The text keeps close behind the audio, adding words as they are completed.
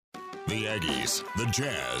The Aggies, the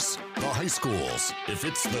Jazz, the high schools. If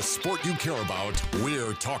it's the sport you care about,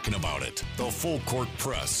 we're talking about it. The Full Court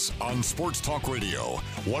Press on Sports Talk Radio,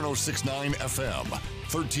 106.9 FM,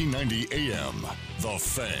 1390 AM. The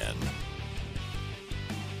Fan.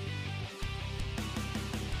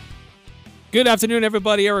 Good afternoon,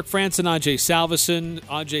 everybody. Eric Frandsen Ajay Salvesen.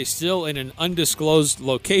 Ajay still in an undisclosed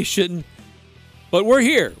location. But we're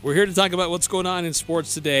here. We're here to talk about what's going on in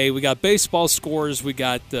sports today. We got baseball scores. We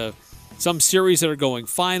got some series that are going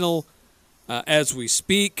final as we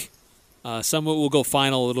speak. Some will go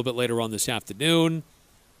final a little bit later on this afternoon.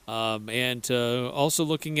 And also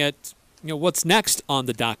looking at what's next on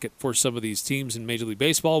the docket for some of these teams in Major League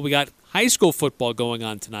Baseball. We got high school football going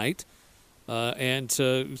on tonight. And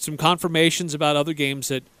some confirmations about other games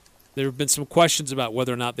that there have been some questions about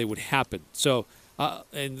whether or not they would happen. So,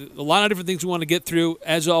 and a lot of different things we want to get through.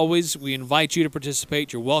 As always, we invite you to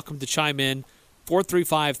participate. You're welcome to chime in.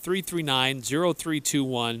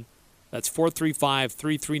 435-339-0321. That's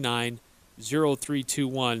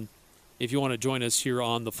 435-339-0321 if you want to join us here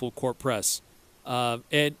on the Full Court Press.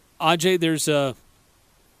 And Ajay, there's in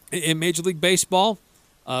Major League Baseball,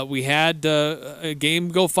 we had a game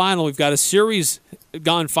go final. We've got a series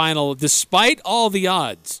gone final. Despite all the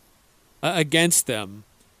odds against them,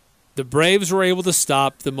 the Braves were able to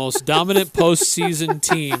stop the most dominant postseason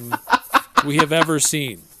team we have ever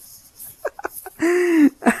seen.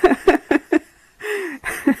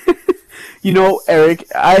 Eric,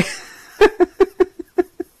 I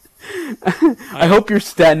hope your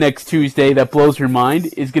stat next Tuesday that blows your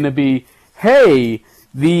mind is going to be, hey,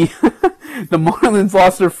 the Marlins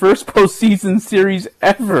lost their first postseason series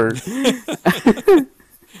ever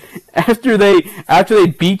after they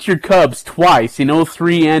beat your Cubs twice in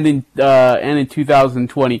 2003 and in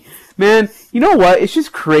 2020. Man, you know what? It's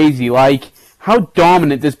just crazy, like how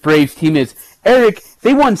dominant this Braves team is. Eric,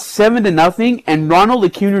 they won 7-0, and Ronald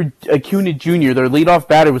Acuna Jr., their leadoff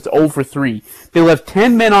batter, was 0 for 3. They left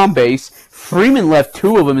 10 men on base. Freeman left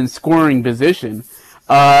 2 of them in scoring position.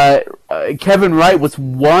 Kevin Wright was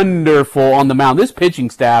wonderful on the mound. This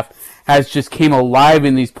pitching staff has just came alive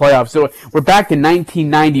in these playoffs. So we're back to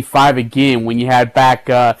 1995 again, when you had back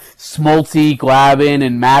Smoltz, Glavine,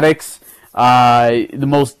 and Maddox, the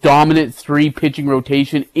most dominant 3 pitching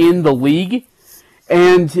rotation in the league.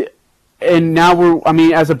 And now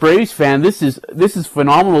as a Braves fan, this is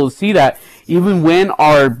phenomenal to see that even when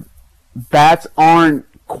our bats aren't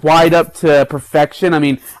quite up to perfection. I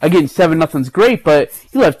mean, again, 7-0's great, but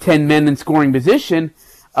you have 10 men in scoring position.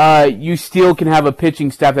 You still can have a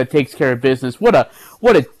pitching staff that takes care of business. What a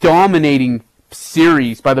dominating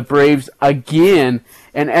series by the Braves again.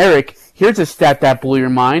 And Eric, here's a stat that blew your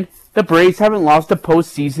mind. The Braves haven't lost a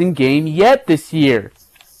postseason game yet this year.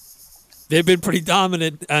 They've been pretty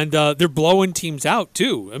dominant, and they're blowing teams out,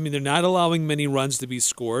 too. I mean, they're not allowing many runs to be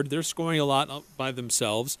scored. They're scoring a lot by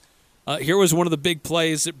themselves. Here was one of the big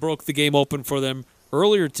plays that broke the game open for them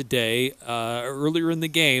earlier today, earlier in the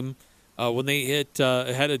game, when they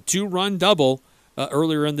had a 2-run double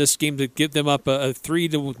earlier in this game to give them up a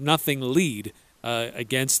 3-0 lead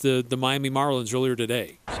against the Miami Marlins earlier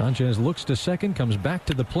today. Sanchez looks to second, comes back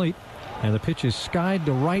to the plate. And the pitch is skied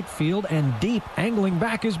to right field and deep. Angling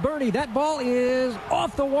back is Bernie. That ball is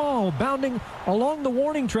off the wall, bounding along the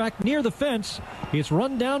warning track near the fence. It's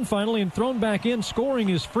run down finally and thrown back in. Scoring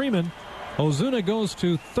is Freeman. Ozuna goes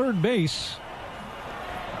to third base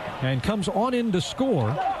and comes on in to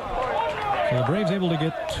score. So the Braves able to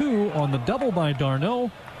get 2 on the double by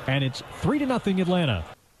d'Arnaud, and it's 3-0 Atlanta.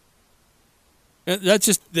 That's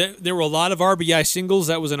just there were a lot of RBI singles.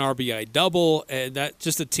 That was an RBI double, and that's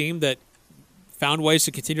just a team that found ways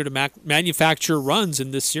to continue to manufacture runs in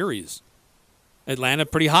this series. Atlanta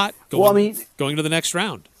pretty hot going to the next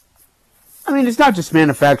round. I mean, it's not just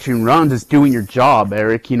manufacturing runs; it's doing your job,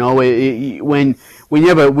 Eric. When you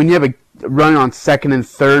have a run on second and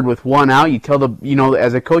third with 1 out, you tell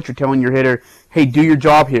as a coach, you're telling your hitter, "Hey, do your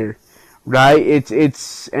job here." Right?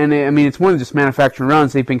 It's more than just manufacturing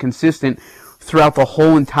runs. They've been consistent throughout the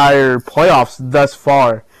whole entire playoffs thus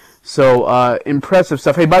far. So, impressive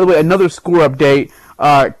stuff. Hey, by the way, another score update.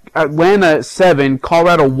 Atlanta 7,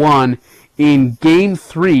 Colorado 1 in Game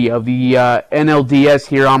 3 of the NLDS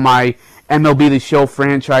here on my MLB The Show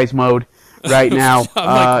franchise mode right now. I'm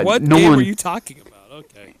like, what game are you talking about?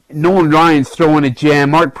 Okay. Nolan Ryan's throwing a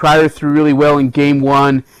gem. Mark Pryor threw really well in Game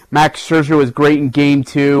 1. Max Scherzer was great in Game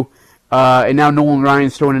 2. And now Nolan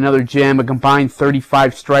Ryan's throwing another gem, a combined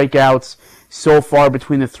 35 strikeouts so far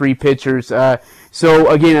between the 3 pitchers. So,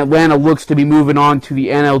 again, Atlanta looks to be moving on to the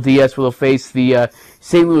NLDS, where they'll face the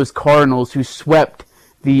St. Louis Cardinals, who swept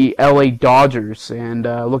the LA Dodgers. And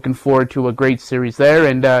looking forward to a great series there.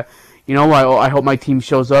 And, I hope my team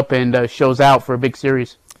shows up and shows out for a big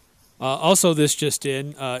series. Also, this just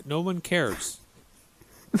in, no one cares.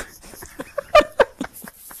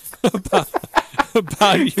 about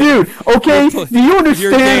Dude, okay, do you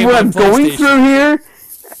understand what I'm going through here?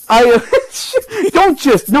 Don't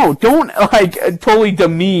totally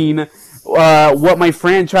demean what my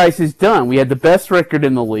franchise has done. We had the best record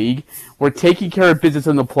in the league. We're taking care of business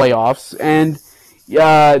in the playoffs, and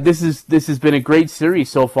this has been a great series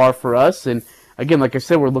so far for us. And again, like I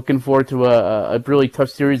said, we're looking forward to a really tough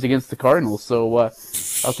series against the Cardinals. So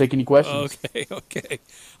I'll take any questions. Okay.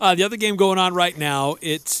 The other game going on right now,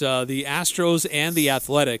 it's the Astros and the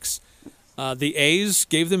Athletics. The A's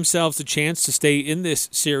gave themselves a chance to stay in this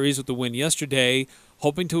series with the win yesterday,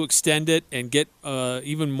 hoping to extend it and get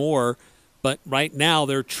even more. But right now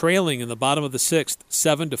they're trailing in the bottom of the sixth,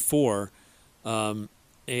 7-4. And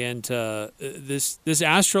this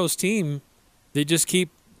Astros team, they just keep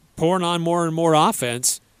pouring on more and more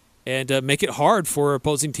offense and make it hard for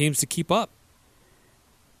opposing teams to keep up.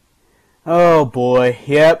 Oh, boy.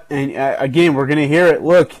 Yep. And again, we're going to hear it.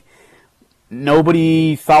 Look,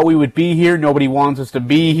 nobody thought we would be here. Nobody wants us to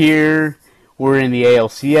be here. We're in the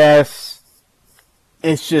ALCS.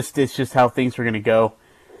 It's just how things are going to go.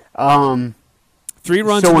 3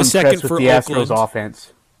 runs in the second for the Oakland. Astros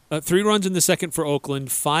offense. 3 runs in the second for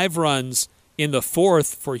Oakland, 5 runs in the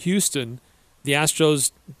fourth for Houston. The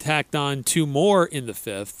Astros tacked on 2 more in the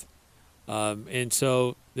fifth. And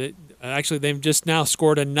so they've just now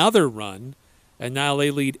scored another run, and now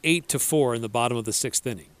they lead 8-4 in the bottom of the sixth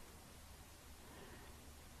inning.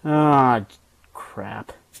 Ah,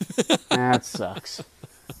 crap. That sucks.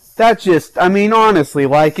 Honestly,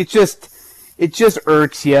 it just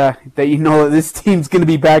irks you that you know that this team's going to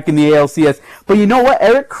be back in the ALCS. But you know what,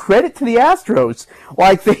 Eric? Credit to the Astros.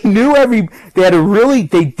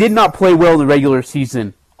 They did not play well in the regular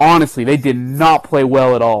season. Honestly, they did not play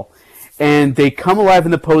well at all. And they come alive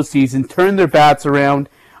in the postseason, turn their bats around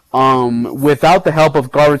without the help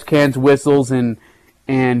of garbage cans, whistles, and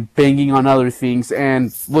banging on other things.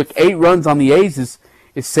 And look, 8 runs on the A's is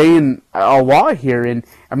saying a lot here. And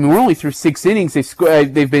we're only through 6 innings.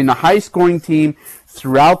 They've been a high-scoring team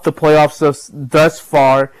throughout the playoffs thus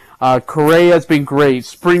far. Correa's been great.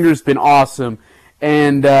 Springer's been awesome.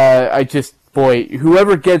 And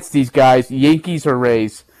whoever gets these guys, Yankees or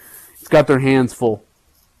Rays, it's got their hands full.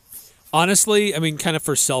 Honestly, kind of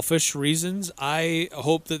for selfish reasons, I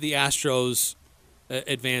hope that the Astros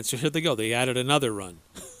advance. Here they go. They added another run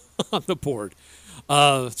on the board.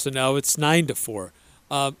 So now it's 9-4.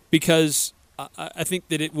 Because I think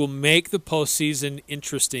that it will make the postseason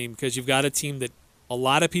interesting because you've got a team that a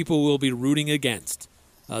lot of people will be rooting against.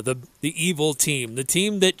 The evil team, the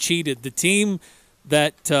team that cheated, the team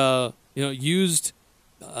that used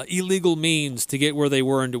illegal means to get where they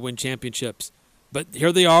were and to win championships. But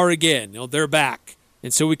here they are again. They're back,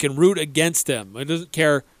 and so we can root against them. It doesn't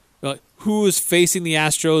care who is facing the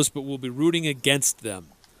Astros, but we'll be rooting against them.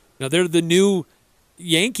 They're the new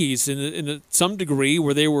Yankees in some degree,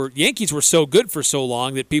 where Yankees were so good for so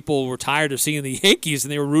long that people were tired of seeing the Yankees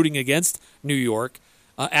and they were rooting against New York.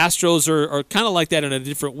 Astros are kind of like that in a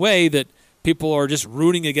different way, that people are just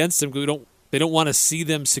rooting against them because they don't want to see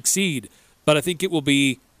them succeed. But I think it will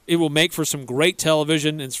make for some great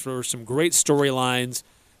television and for some great storylines.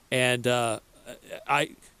 And I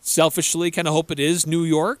selfishly kind of hope it is New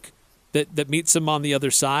York that meets them on the other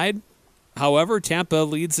side. However, Tampa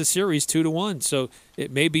leads the series 2-1, so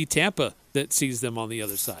it may be Tampa that sees them on the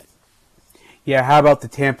other side. Yeah, how about the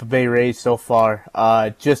Tampa Bay Rays so far?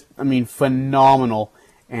 Phenomenal.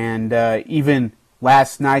 And even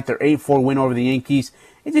last night, their 8-4 win over the Yankees,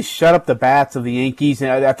 it just shut up the bats of the Yankees.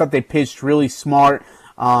 And I thought they pitched really smart.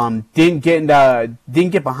 Didn't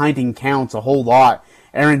get behind in counts a whole lot.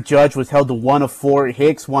 Aaron Judge was held to 1 of 4.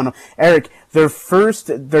 Hicks 1 of... Eric,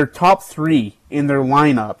 their top 3 in their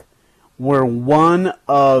lineup were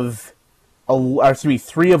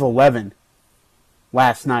 3 of 11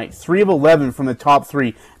 last night. 3 of 11 from the top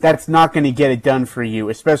 3. That's not going to get it done for you,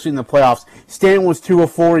 especially in the playoffs. Stanton was 2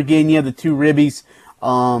 of 4 again. Yeah, the 2 ribbies.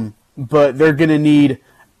 But they're going to need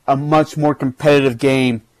a much more competitive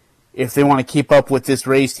game if they want to keep up with this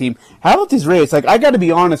Rays team. How about this Rays? I got to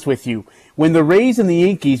be honest with you. When the Rays and the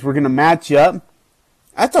Yankees were going to match up,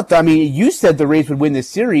 I thought, you said the Rays would win this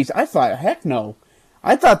series. I thought, heck no.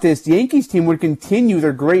 I thought this Yankees team would continue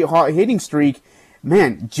their great hot hitting streak.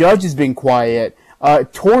 Man, Judge has been quiet.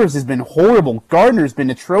 Torres has been horrible. Gardner's been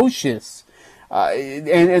atrocious.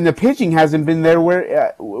 And the pitching hasn't been there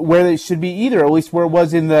where it should be either, at least where it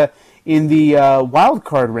was in the wild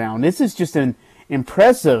card round. This is just an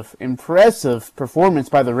impressive performance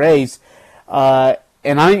by the Rays.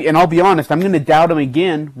 And I'll be honest, I'm going to doubt them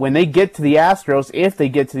again when they get to the Astros. If they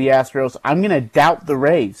get to the Astros, I'm going to doubt the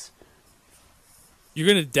Rays. You're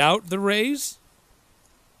going to doubt the Rays?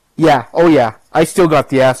 Yeah. Oh yeah. I still got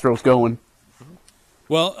the Astros going.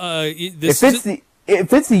 Well, if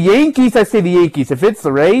it's the Yankees, I say the Yankees. If it's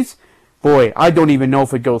the Rays, boy, I don't even know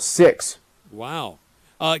if it goes 6. Wow.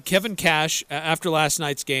 Kevin Cash, after last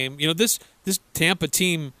night's game, this Tampa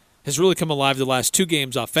team has really come alive the last 2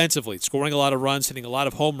 games offensively, scoring a lot of runs, hitting a lot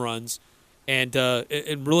of home runs, and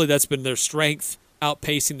really that's been their strength,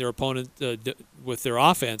 outpacing their opponent with their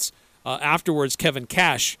offense. Afterwards, Kevin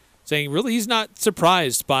Cash saying really he's not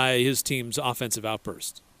surprised by his team's offensive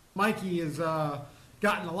outburst. Mikey has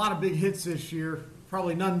gotten a lot of big hits this year,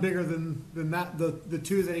 probably none bigger than that the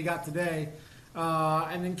 2 that he got today.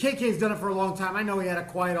 And then KK's done it for a long time. I know he had a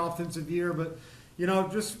quiet offensive year, but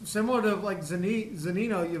just similar to like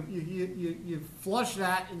Zunino, you flush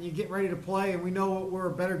that and you get ready to play. And we know we're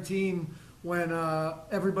a better team when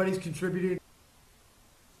everybody's contributing.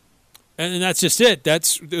 And that's just it.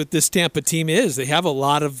 That's what this Tampa team is. They have a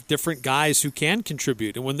lot of different guys who can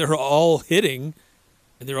contribute, and when they're all hitting,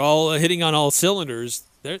 and they're all hitting on all cylinders,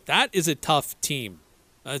 that is a tough team.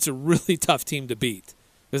 It's a really tough team to beat.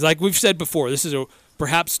 Because like we've said before, this is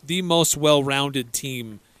perhaps the most well-rounded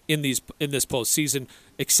team in this postseason,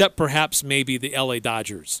 except perhaps maybe the LA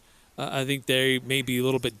Dodgers. I think they may be a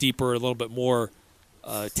little bit deeper, a little bit more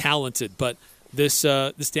talented. But this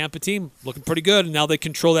Tampa team looking pretty good, and now they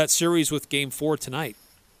control that series with Game 4 tonight.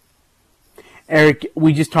 Eric,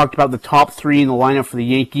 we just talked about the top 3 in the lineup for the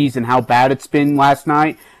Yankees and how bad it's been last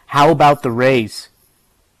night. How about the Rays?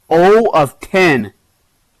 0 of 10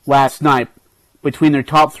 last night between their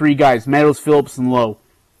top 3 guys, Meadows, Phillips, and Lowe.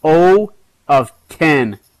 0 of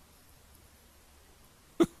 10.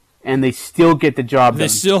 And they still get the job done. They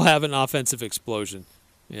still have an offensive explosion.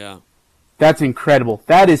 Yeah. That's incredible.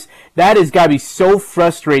 That has got to be so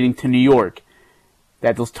frustrating to New York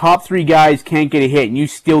that those top 3 guys can't get a hit and you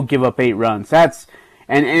still give up 8 runs.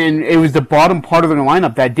 And it was the bottom part of their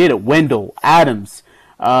lineup that did it. Wendell, Adams,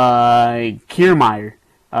 Kiermaier,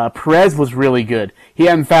 Perez was really good.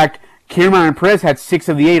 In fact, Kiermaier and Perez had 6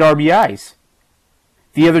 of the 8 RBIs.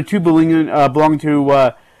 The other 2 belong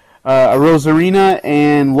to Rosarina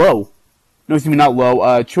and Lowe. No, excuse me, not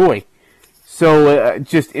Lowe, Choi. So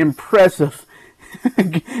just impressive,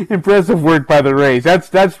 impressive work by the Rays.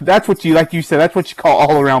 That's what you, like you said, that's what you call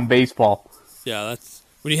all around baseball. Yeah, that's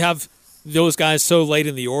when you have those guys so late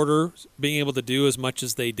in the order being able to do as much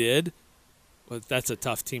as they did. Well, that's a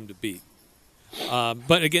tough team to beat.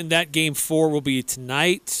 But again, that Game 4 will be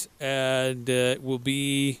tonight, and it will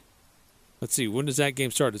be. Let's see, when does that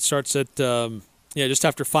game start? It starts at just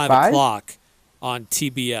after 5 o'clock on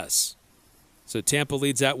TBS. So Tampa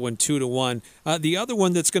leads that one 2-1. The other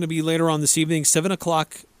one that's going to be later on this evening, 7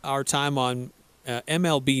 o'clock our time on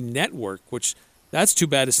MLB Network, which that's too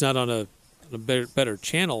bad it's not on a better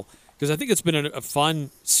channel, because I think it's been a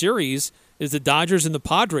fun series, is the Dodgers and the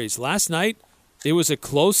Padres. Last night, it was a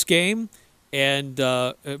close game, and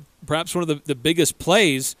perhaps one of the biggest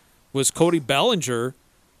plays was Cody Bellinger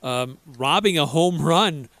robbing a home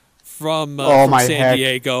run from San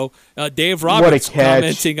Diego. Dave Roberts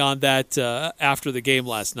commenting on that after the game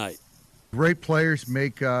last night. Great players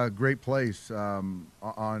make great plays in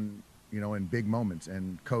big moments,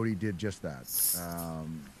 and Cody did just that.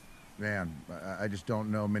 Man, I just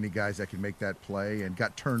don't know many guys that can make that play, and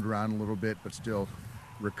got turned around a little bit, but still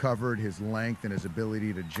recovered his length and his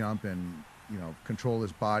ability to jump and control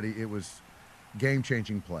his body. It was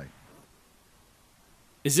game-changing play.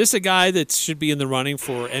 Is this a guy that should be in the running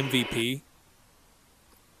for MVP?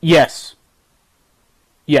 Yes.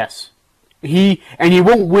 Yes. He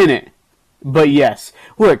won't win it, but yes.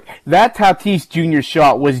 Look, that Tatis Jr.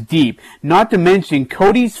 shot was deep. Not to mention,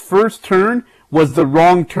 Cody's first turn was the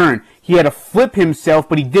wrong turn. He had to flip himself,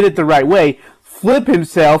 but he did it the right way. Flip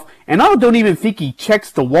himself, and I don't even think he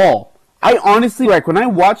checks the wall. I honestly, when I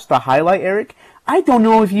watch the highlight, Eric, I don't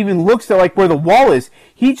know if he even looks at where the wall is.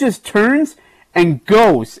 He just turns and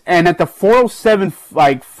goes, and at the 407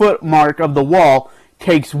 foot mark of the wall,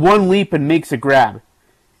 takes one leap and makes a grab.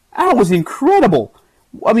 That was incredible.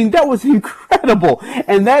 I mean, that was incredible.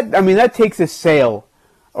 And that takes a sail.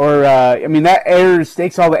 Or, that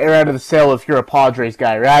takes all the air out of the sail if you're a Padres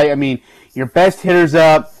guy, right? I mean, your best hitter's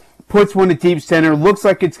up, puts one to deep center, looks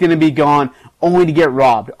like it's going to be gone, only to get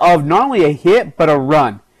robbed of not only a hit, but a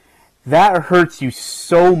run. That hurts you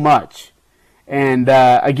so much. And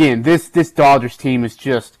again, this Dodgers team is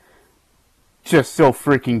just so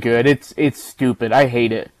freaking good. It's stupid. I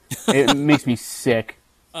hate it. It makes me sick.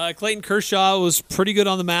 Clayton Kershaw was pretty good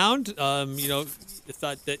on the mound. I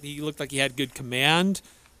thought that he looked like he had good command.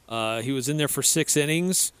 He was in there for 6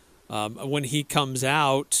 innings. When he comes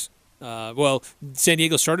out, San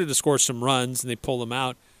Diego started to score some runs, and they pulled him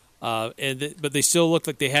out. But they still looked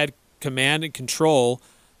like they had command and control.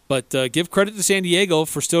 But give credit to San Diego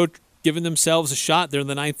for still giving themselves a shot there in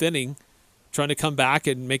the 9th inning, trying to come back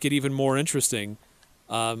and make it even more interesting.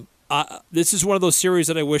 This is one of those series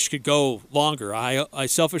that I wish could go longer. I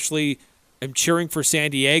selfishly am cheering for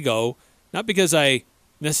San Diego, not because I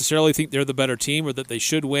necessarily think they're the better team or that they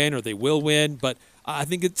should win or they will win, but I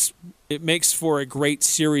think it makes for a great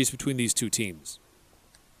series between these two teams.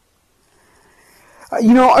 I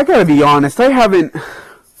got to be honest, I haven't,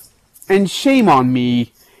 and shame on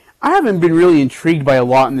me, I haven't been really intrigued by a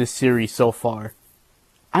lot in this series so far.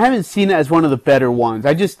 I haven't seen it as one of the better ones.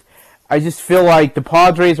 I just feel like the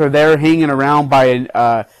Padres are there hanging around by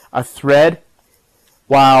a thread,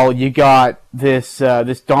 while you got this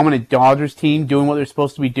dominant Dodgers team doing what they're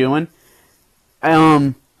supposed to be doing.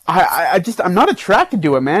 I'm not attracted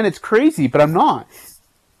to it, man. It's crazy, but I'm not.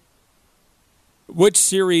 Which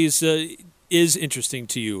series is interesting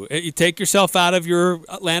to you? You take yourself out of your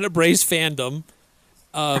Atlanta Braves fandom,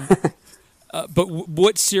 but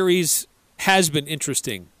what series has been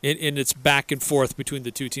interesting in its back and forth between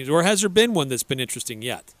the two teams, or has there been one that's been interesting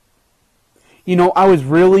yet? I was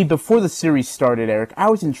really, before the series started, Eric, I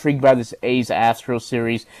was intrigued by this A's-Astros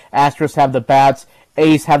series. Astros have the bats,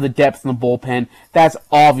 A's have the depth in the bullpen. That's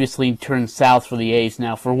obviously turned south for the A's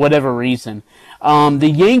now, for whatever reason.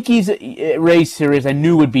 The Yankees-Rays series I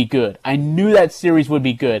knew would be good. I knew that series would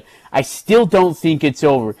be good. I still don't think it's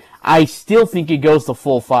over. I still think it goes the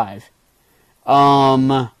full 5.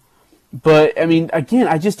 But, again,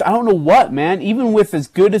 I don't know what, man. Even with as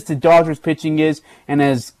good as the Dodgers pitching is and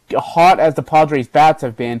as hot as the Padres bats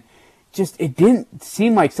have been, it didn't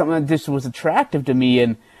seem like something that just was attractive to me.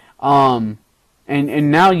 And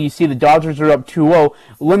now you see the Dodgers are up 2-0.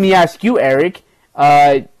 Let me ask you, Eric,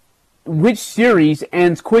 which series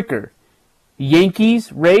ends quicker?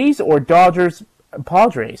 Yankees, Rays, or Dodgers,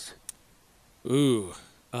 Padres? Ooh,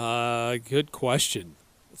 good question.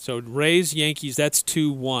 So Rays, Yankees, that's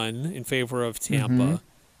 2-1 in favor of Tampa. Mm-hmm.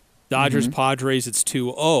 Dodgers, Padres, it's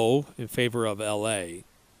 2-0 in favor of L.A.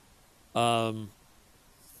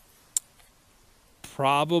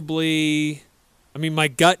 Probably, my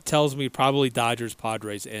gut tells me probably Dodgers,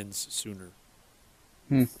 Padres ends sooner.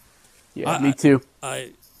 Yeah, me too.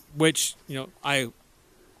 I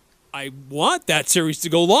want that series to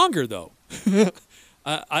go longer, though.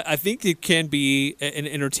 I think it can be an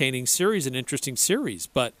entertaining series, an interesting series,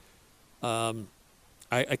 but I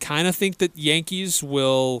kind of think that Yankees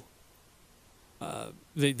will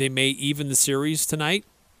they may even the series tonight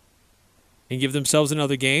and give themselves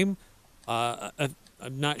another game.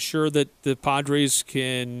 I'm not sure that the Padres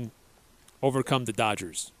can overcome the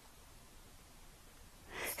Dodgers.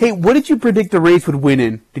 Hey, what did you predict the Rays would win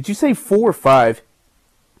in? Did you say 4 or 5?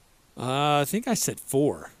 I think I said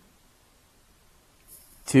 4.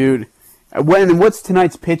 Dude, what's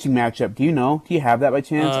tonight's pitching matchup? Do you know? Do you have that by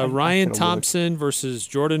chance? Ryan Thompson versus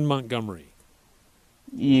Jordan Montgomery.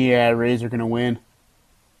 Yeah, Rays are going to win.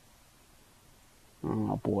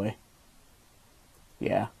 Oh, boy.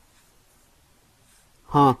 Yeah.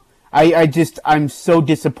 Huh. I'm so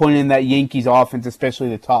disappointed in that Yankees offense, especially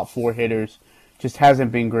the top 4 hitters. Just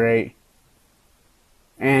hasn't been great.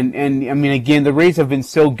 And again, the Rays have been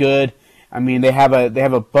so good. They have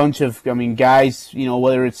a bunch of guys,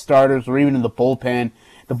 whether it's starters or even in the bullpen.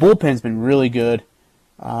 The bullpen's been really good.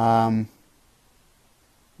 Man,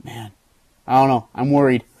 I don't know. I'm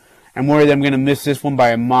worried. I'm worried I'm going to miss this one by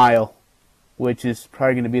a mile, which is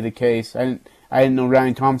probably going to be the case. I didn't know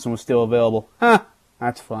Ryan Thompson was still available. Huh,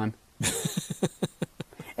 that's fun.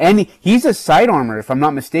 And he's a side armor, if I'm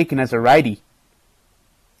not mistaken, as a righty.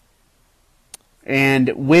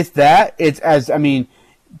 And with that,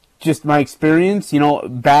 just my experience,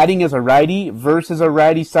 batting as a righty versus a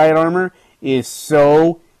righty side armor is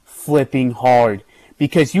so flipping hard.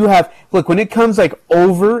 Because when it comes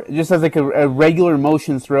over, just as a regular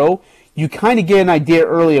motion throw, you kind of get an idea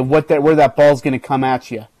early of where that ball's going to come at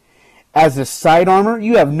you. As a side armor,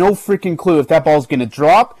 you have no freaking clue if that ball's going to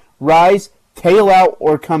drop, rise, tail out,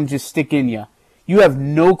 or come just stick in you. You have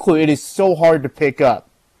no clue. It is so hard to pick up.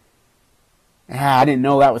 I didn't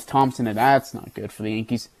know that was Thompson, and that's not good for the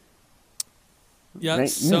Yankees. Yeah, right?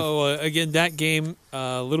 So again, that game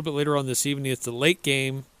a little bit later on this evening, it's the late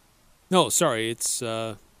game. No, sorry, it's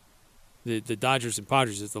the Dodgers and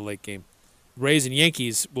Padres is the late game. Rays and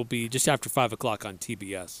Yankees will be just after 5 o'clock on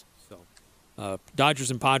TBS. So Dodgers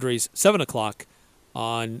and Padres, 7 o'clock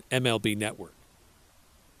on MLB Network.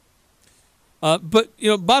 But,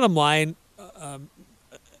 bottom line,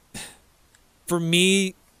 for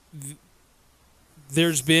me,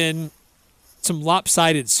 there's been some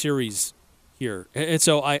lopsided series here. And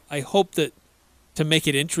so I hope that to make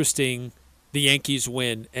it interesting, the Yankees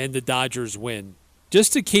win and the Dodgers win,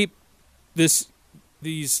 just to keep these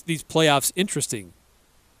playoffs interesting.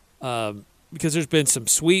 Because there's been some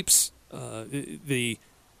sweeps. The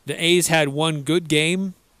A's had one good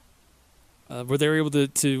game where they were able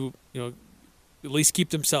to at least keep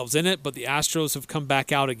themselves in it, but the Astros have come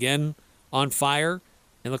back out again on fire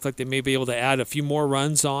and look like they may be able to add a few more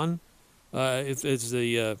runs on as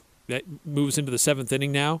that moves into the seventh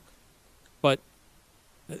inning now. But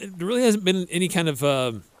there really hasn't been any kind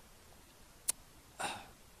of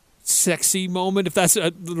sexy moment, if that's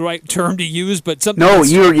the right term to use, but something. No,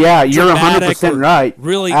 you're 100% right.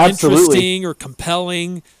 Really Absolutely. Interesting or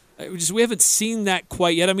compelling. We haven't seen that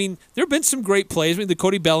quite yet. I mean, there have been some great plays. I mean, the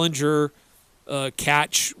Cody Bellinger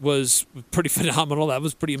catch was pretty phenomenal. That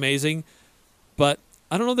was pretty amazing. But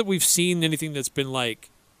I don't know that we've seen anything that's been like,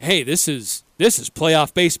 hey, this is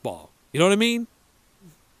playoff baseball. You know what I mean?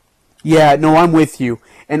 Yeah, no, I'm with you.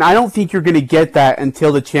 And I don't think you're going to get that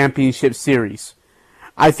until the championship series.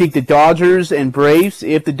 I think the Dodgers and Braves,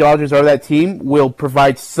 if the Dodgers are that team, will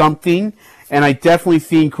provide something. And I definitely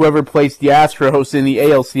think whoever plays the Astros in the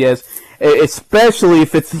ALCS, especially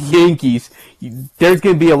if it's the Yankees, there's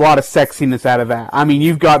going to be a lot of sexiness out of that. I mean,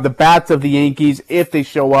 you've got the bats of the Yankees if they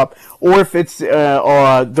show up, or if it's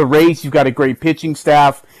the Rays, you've got a great pitching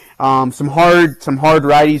staff, some hard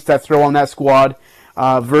righties that throw on that squad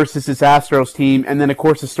versus this Astros team, and then of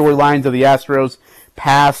course the storylines of the Astros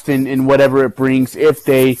past and whatever it brings if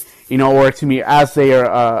they, as they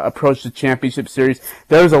approach the championship series.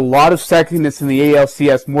 There's a lot of sexiness in the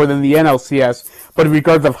ALCS more than the NLCS, but in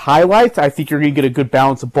regards of highlights, I think you're going to get a good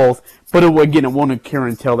balance of both. But it won't occur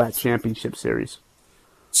until that championship series.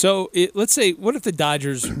 So let's say, what if the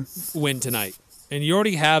Dodgers win tonight, and you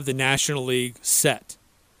already have the National League set,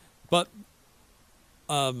 but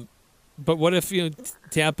what if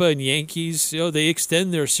Tampa and Yankees, they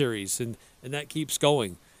extend their series and that keeps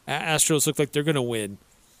going. Astros look like they're going to win.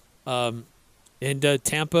 And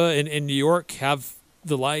Tampa and New York have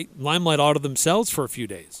the limelight all to themselves for a few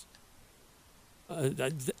days.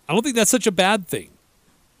 I don't think that's such a bad thing.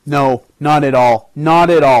 No, not at all. Not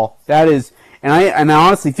at all. That is, and I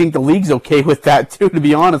honestly think the league's okay with that too, to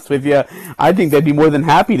be honest with you. I think they'd be more than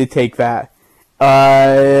happy to take that.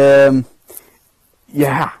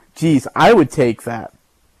 Yeah, geez, I would take that.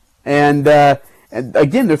 And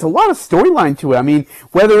again, there's a lot of storyline to it. I mean,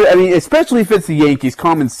 especially if it's the Yankees,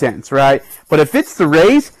 common sense, right? But if it's the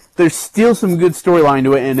Rays, there's still some good storyline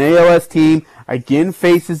to it. An ALS team, again,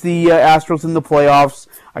 faces the Astros in the playoffs,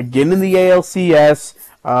 again in the ALCS.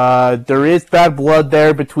 There is bad blood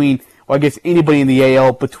there between, I guess anybody in the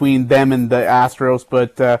AL between them and the Astros.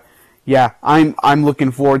 But, yeah, I'm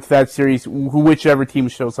looking forward to that series, whichever team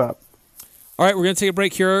shows up. All right, we're going to take a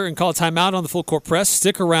break here and call a timeout on the Full Court Press.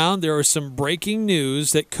 Stick around. There is some breaking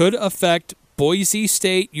news that could affect Boise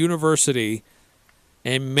State University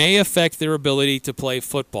and may affect their ability to play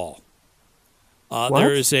football.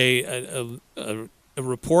 There is a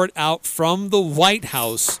report out from the White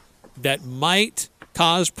House that might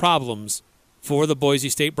cause problems for the Boise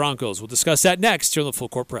State Broncos. We'll discuss that next here on the Full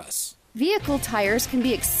Court Press. Vehicle tires can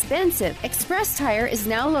be expensive. Express Tire is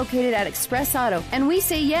now located at Express Auto, and we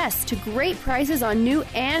say yes to great prices on new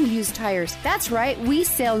and used tires. That's right, we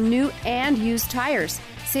sell new and used tires.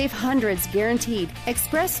 Save hundreds guaranteed.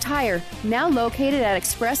 Express Tire, now located at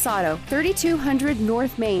Express Auto, 3200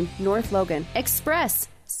 North Main, North Logan. Express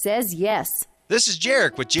says yes. This is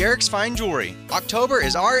Jarek with Jarek's Fine Jewelry. October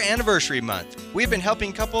is our anniversary month. We've been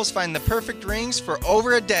helping couples find the perfect rings for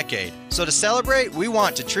over a decade. So to celebrate, we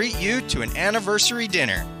want to treat you to an anniversary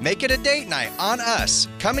dinner. Make it a date night on us.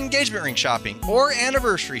 Come engagement ring shopping or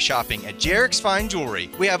anniversary shopping at Jarek's Fine Jewelry.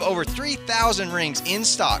 We have over 3,000 rings in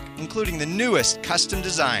stock, including the newest custom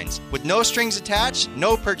designs. With no strings attached,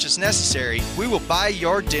 no purchase necessary, we will buy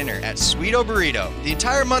your dinner at Sweeto Burrito. The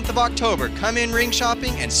entire month of October, come in ring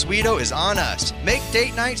shopping and Sweeto is on us. Make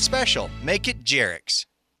date night special. Make it Jarek's.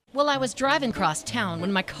 Well, I was driving across town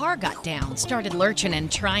when my car got down, started lurching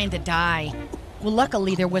and trying to die. Well,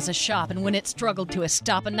 luckily there was a shop, and when it struggled to a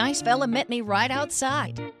stop, a nice fella met me right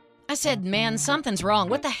outside. I said, "Man, something's wrong.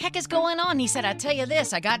 What the heck is going on?" He said, "I tell you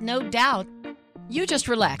this, I got no doubt. You just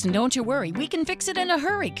relax and don't you worry. We can fix it in a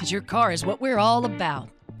hurry, because your car is what we're all about."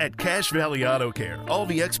 At Cache Valley Auto Care, all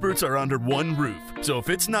the experts are under one roof. So if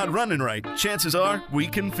it's not running right, chances are we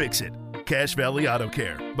can fix it. Cache Valley Auto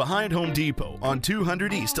Care, behind Home Depot on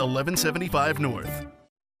 200 East, 1175 North.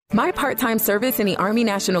 My part-time service in the Army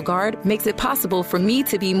National Guard makes it possible for me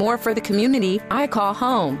to be more for the community I call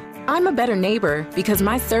home. I'm a better neighbor because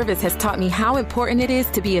my service has taught me how important it is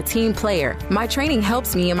to be a team player. My training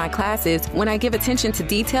helps me in my classes when I give attention to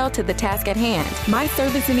detail to the task at hand. My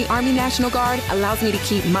service in the Army National Guard allows me to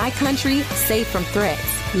keep my country safe from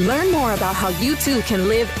threats. Learn more about how you too can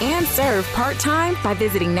live and serve part-time by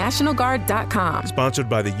visiting NationalGuard.com. Sponsored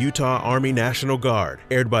by the Utah Army National Guard.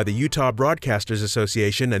 Aired by the Utah Broadcasters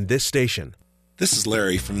Association and this station. This is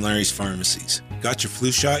Larry from Larry's Pharmacies. Got your flu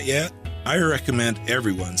shot yet? I recommend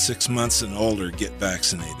everyone 6 months and older get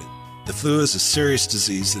vaccinated. The flu is a serious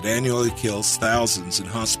disease that annually kills thousands and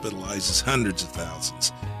hospitalizes hundreds of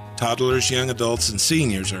thousands. Toddlers, young adults, and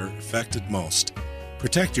seniors are affected most.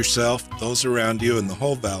 Protect yourself, those around you, and the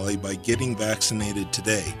whole valley by getting vaccinated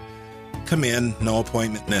today. Come in, no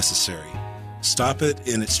appointment necessary. Stop it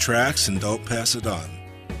in its tracks and don't pass it on.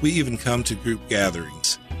 We even come to group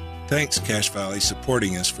gatherings. Thanks, Cache Valley,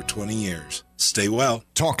 supporting us for 20 years. Stay well.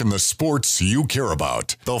 Talking the sports you care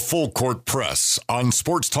about. The Full Court Press on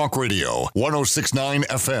Sports Talk Radio, 106.9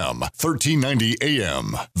 FM, 1390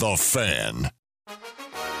 AM. The Fan.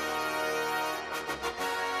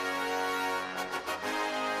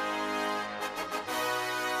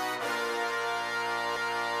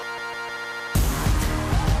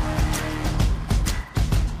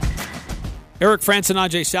 Eric Frandsen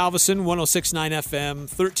Ajay Salvesen, 106.9 FM,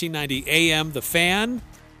 1390 AM, The Fan.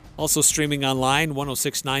 Also streaming online,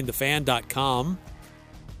 1069thefan.com.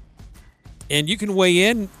 And you can weigh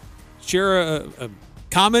in, share a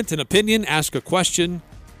comment, an opinion, ask a question.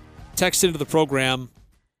 Text into the program,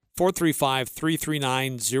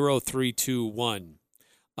 435-339-0321.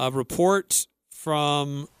 A report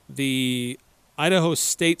from the Idaho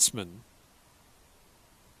Statesman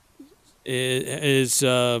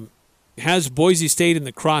has Boise State in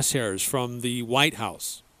the crosshairs from the White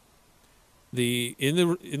House.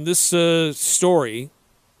 In this story,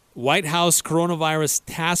 White House Coronavirus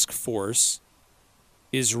Task Force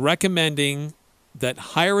is recommending that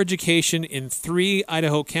higher education in 3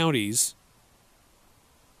 Idaho counties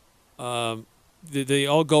they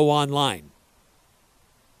all go online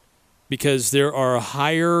because there are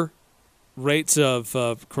higher rates of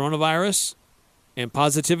coronavirus and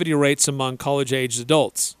positivity rates among college-aged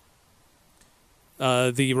adults.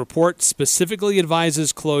 The report specifically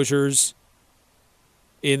advises closures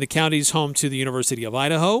in the counties home to the University of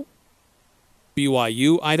Idaho,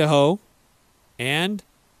 BYU, Idaho, and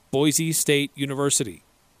Boise State University.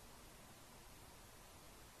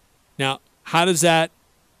 Now, how does that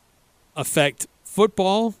affect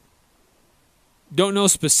football? Don't know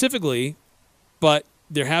specifically, but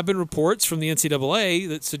there have been reports from the NCAA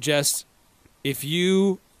that suggest if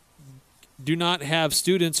you do not have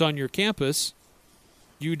students on your campus,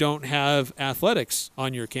 you don't have athletics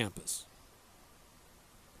on your campus.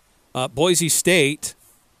 Boise State,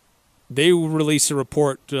 they release a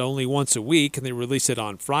report only once a week, and they release it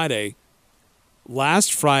on Friday.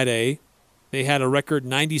 Last Friday, they had a record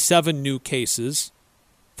 97 new cases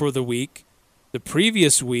for the week. The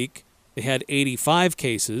previous week, they had 85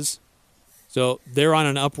 cases. So they're on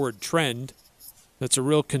an upward trend. That's a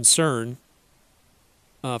real concern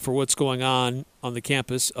for what's going on the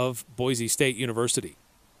campus of Boise State University.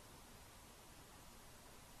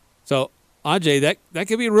 So, Ajay, that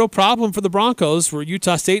could be a real problem for the Broncos where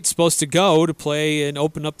Utah State's supposed to go to play and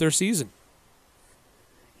open up their season.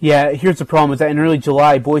 Yeah, here's the problem is that in early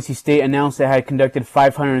July, Boise State announced it had conducted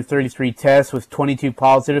 533 tests with 22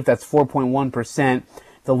 positive. That's 4.1%.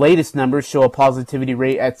 The latest numbers show a positivity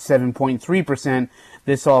rate at 7.3%.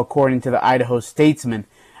 This all according to the Idaho Statesman.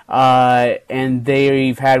 And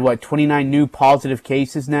they've had, 29 new positive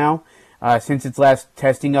cases now since its last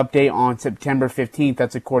testing update on September 15th.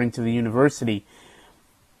 That's according to the university.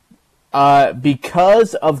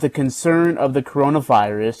 Because of the concern of the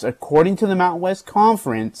coronavirus, according to the Mountain West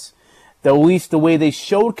Conference, at least the way they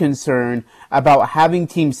showed concern about having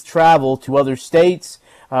teams travel to other states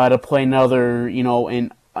to play in other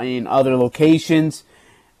locations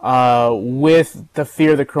with the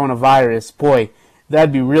fear of the coronavirus. Boy,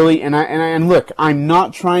 that'd be really. And look, I'm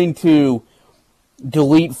not trying to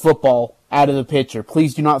delete football out of the picture.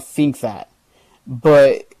 Please do not think that.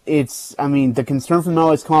 But the concern from the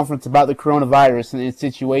Mountain West Conference about the coronavirus and its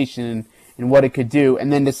situation and what it could do,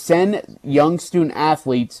 and then to send young student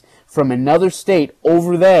athletes from another state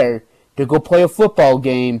over there to go play a football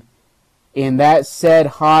game in that said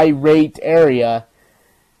high-rate area,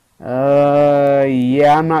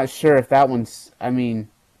 I'm not sure if that one's, I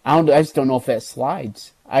just don't know if that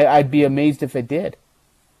slides. I'd be amazed if it did.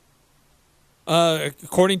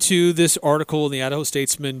 According to this article in the Idaho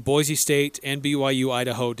Statesman, Boise State and BYU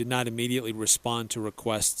Idaho did not immediately respond to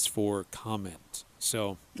requests for comment.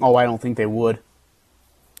 So, I don't think they would.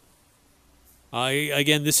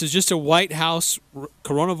 Again, this is just a White House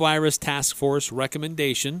coronavirus task force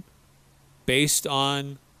recommendation based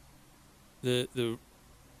on the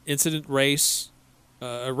incident rates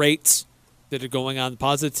that are going on,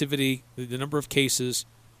 positivity, the number of cases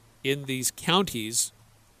in these counties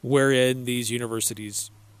wherein these universities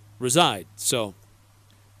reside. So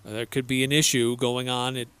there could be an issue going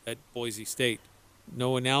on at Boise State.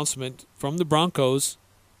 No announcement from the Broncos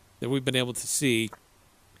that we've been able to see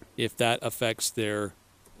if that affects their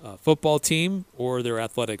football team or their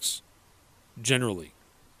athletics generally.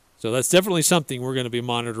 So that's definitely something we're going to be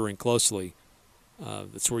monitoring closely.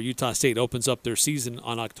 That's where Utah State opens up their season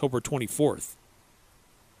on October 24th.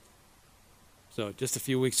 So just a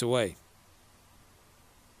few weeks away.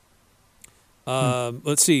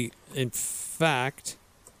 Let's see. In fact,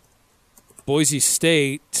 Boise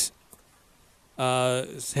State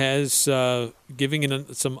has giving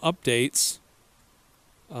in some updates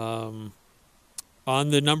on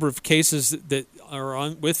the number of cases that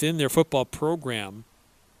are within their football program.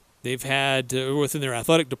 They've had, within their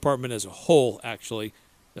athletic department as a whole, actually,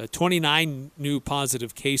 29 new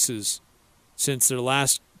positive cases since their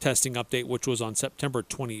last testing update, which was on September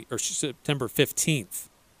 15th.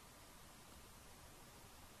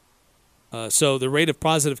 So the rate of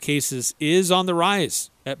positive cases is on the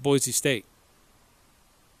rise at Boise State.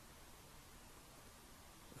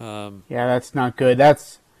 Yeah, that's not good.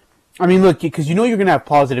 Look, because you're going to have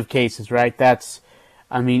positive cases, right? As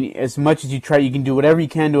much as you try, you can do whatever you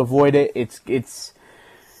can to avoid it. It's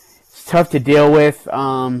tough to deal with,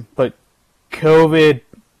 but COVID,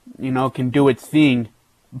 can do its thing.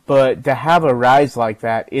 But to have a rise like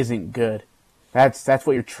that isn't good. That's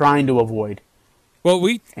what you're trying to avoid. Well,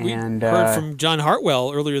 we heard from John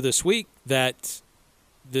Hartwell earlier this week that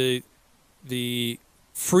the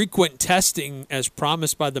frequent testing as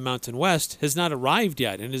promised by the Mountain West has not arrived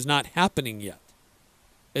yet and is not happening yet.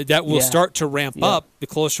 That will start to ramp up the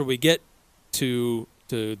closer we get to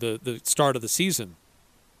the start of the season.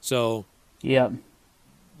 So we're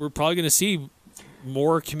probably going to see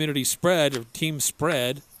more community spread or team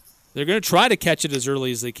spread. They're going to try to catch it as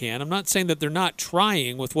early as they can. I'm not saying that they're not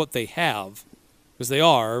trying with what they have, because they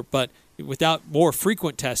are, but without more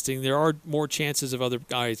frequent testing, there are more chances of other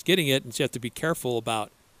guys getting it, and so you have to be careful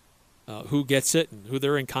about who gets it and who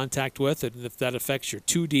they're in contact with, and if that affects your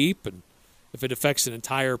too deep, and if it affects an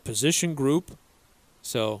entire position group.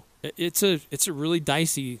 So it's a really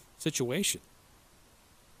dicey situation.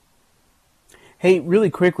 Hey, really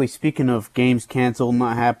quickly, speaking of games canceled,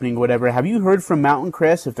 not happening, whatever, have you heard from Mountain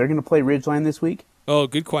Crest if they're going to play Ridgeline this week? Oh,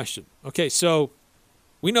 good question. Okay, so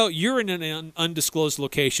we know you're in an undisclosed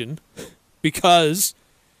location because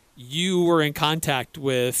you were in contact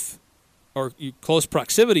with or close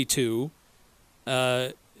proximity to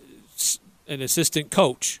an assistant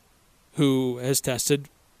coach who has tested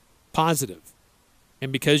positive.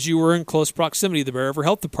 And because you were in close proximity, the Bear River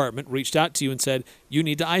Health Department reached out to you and said, you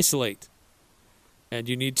need to isolate and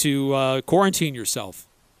you need to quarantine yourself.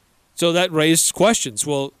 So that raised questions.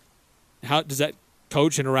 Well, how does that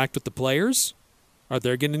coach interact with the players? Are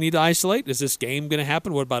they going to need to isolate? Is this game going to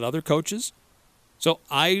happen? What about other coaches? So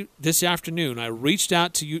this afternoon, I reached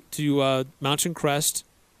out to Mountain Crest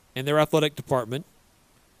and their athletic department,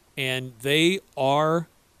 and they are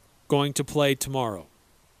going to play tomorrow.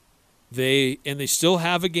 They still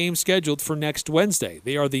have a game scheduled for next Wednesday.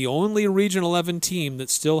 They are the only Region 11 team that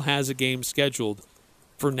still has a game scheduled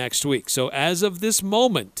for next week. So as of this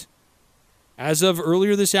moment, as of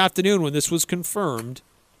earlier this afternoon when this was confirmed,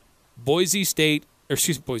 Boise State,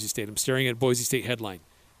 I'm staring at Boise State headline.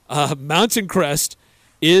 Mountain Crest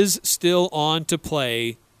is still on to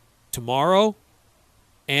play tomorrow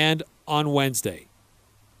and on Wednesday.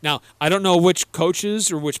 Now, I don't know which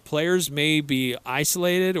coaches or which players may be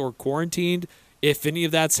isolated or quarantined, if any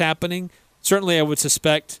of that's happening. Certainly, I would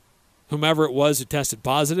suspect whomever it was who tested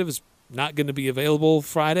positive is not going to be available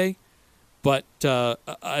Friday. But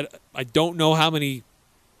I don't know how many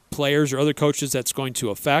players or other coaches that's going to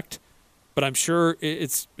affect. But I'm sure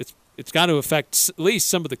it's got to affect at least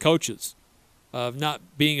some of the coaches of not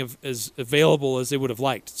being as available as they would have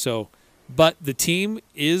liked. So, but the team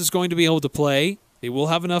is going to be able to play. They will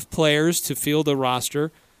have enough players to field a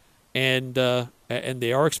roster, and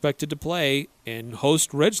they are expected to play and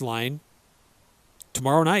host Ridgeline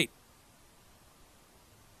tomorrow night.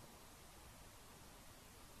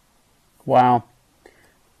 Wow.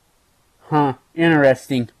 Huh.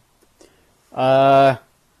 Interesting.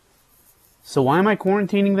 So So why am I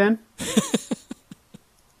quarantining then?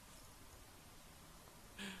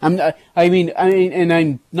 I mean, and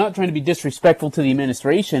I'm not trying to be disrespectful to the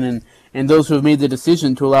administration and those who have made the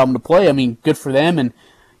decision to allow him to play. I mean, good for them, and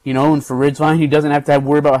and for Ridgewine, he doesn't have to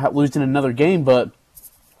worry about losing another game. But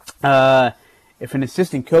if an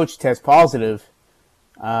assistant coach tests positive,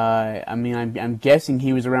 I mean, I'm guessing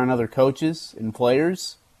he was around other coaches and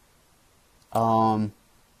players,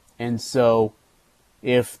 and so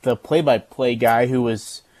if the play-by-play guy who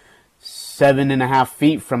was 7.5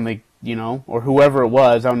 feet from the or whoever it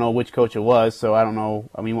was, I don't know which coach it was, so I don't know,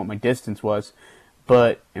 what my distance was.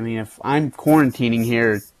 But, if I'm quarantining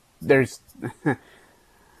here, there's, I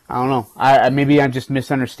don't know. Maybe I'm just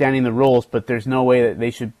misunderstanding the rules, but there's no way that they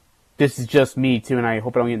should, this is just me too, and I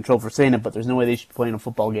hope I don't get in trouble for saying it, but there's no way they should play in a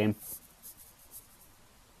football game.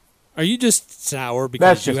 Are you just sour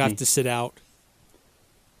because you have to sit out?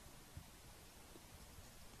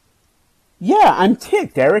 Yeah, I'm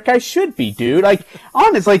ticked, Eric. I should be, dude.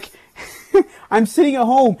 Honest, I'm sitting at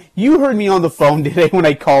home. You heard me on the phone today when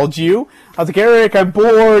I called you. I was like, Eric, I'm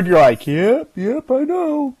bored. You're like, yep, I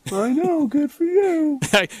know, good for you.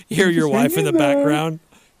 I hear your wife in the background.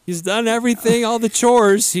 He's done everything, all the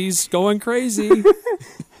chores. He's going crazy.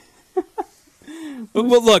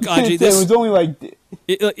 Well, look, Ajay, this it was only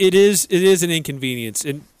it is an inconvenience,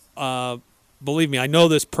 and believe me, I know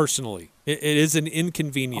this personally. It is an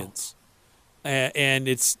inconvenience, and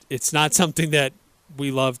it's not something that we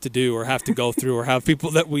love to do or have to go through or have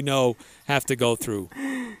people that we know have to go through.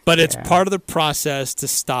 But it's part of the process to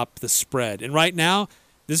stop the spread. And right now,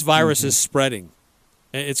 this virus is spreading.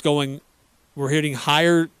 We're hitting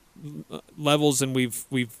higher levels than we've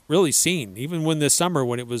really seen. Even when this summer,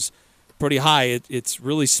 when it was pretty high, it's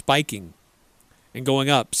really spiking and going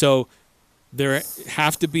up. So there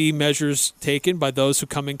have to be measures taken by those who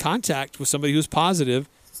come in contact with somebody who's positive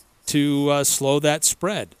to slow that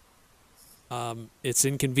spread. It's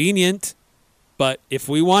inconvenient, but if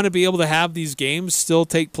we want to be able to have these games still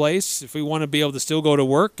take place, if we want to be able to still go to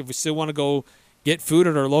work, if we still want to go get food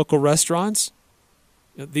at our local restaurants,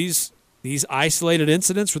 these isolated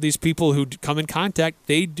incidents for these people who come in contact,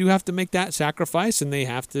 they do have to make that sacrifice, and they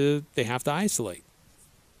have to isolate.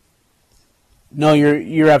 No,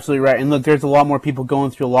 you're absolutely right. And look, there's a lot more people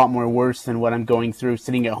going through a lot more worse than what I'm going through,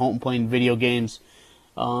 sitting at home playing video games.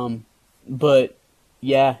 But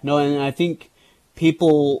yeah, no, and I think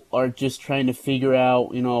people are just trying to figure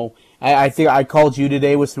out, I think I called you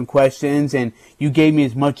today with some questions, and you gave me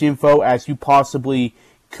as much info as you possibly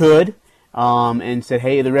could, and said,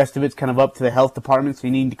 hey, the rest of it's kind of up to the health department, so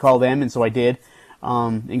you need to call them, and so I did,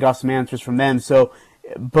 and got some answers from them. So,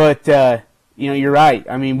 but, you're right.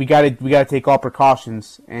 I mean, we gotta take all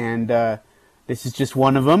precautions, and this is just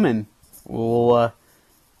one of them, and we'll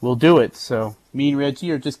do it. So, me and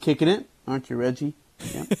Reggie are just kicking it, aren't you, Reggie?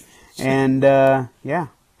 Yeah. And,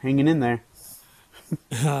 hanging in there.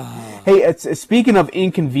 Hey, speaking of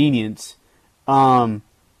inconvenience, the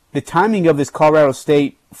timing of this Colorado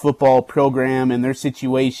State football program and their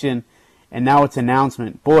situation, and now its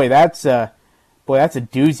announcement, that's a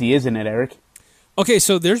doozy, isn't it, Eric? Okay,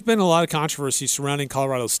 so there's been a lot of controversy surrounding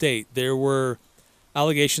Colorado State. There were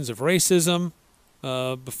allegations of racism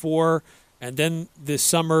before, and then this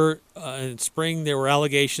summer and spring there were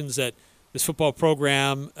allegations that this football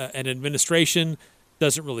program and administration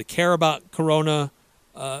doesn't really care about corona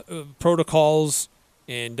protocols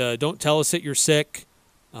and don't tell us that you're sick.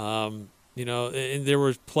 And there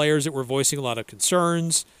were players that were voicing a lot of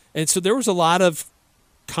concerns. And so there was a lot of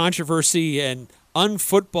controversy and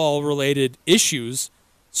unfootball-related issues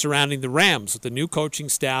surrounding the Rams with the new coaching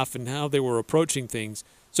staff and how they were approaching things.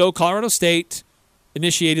 So Colorado State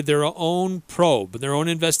initiated their own probe, their own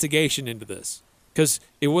investigation into this. Because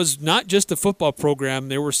it was not just a football program.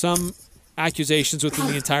 There were some accusations within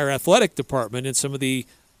the entire athletic department and some of the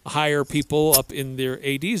higher people up in their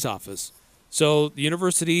AD's office. So the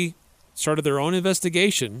university started their own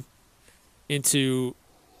investigation into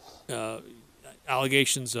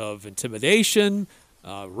allegations of intimidation,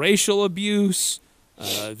 racial abuse,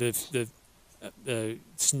 the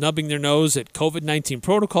snubbing their nose at COVID-19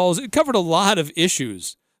 protocols. It covered a lot of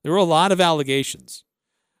issues. There were a lot of allegations.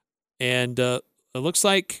 And it looks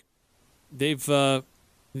like they've they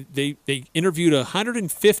interviewed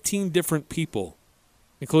 115 different people,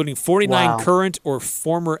 including 49 current or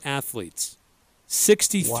former athletes,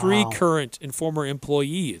 63 current and former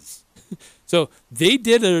employees. So they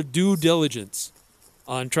did a due diligence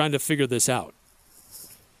on trying to figure this out.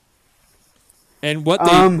 And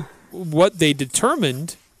what they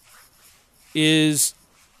determined is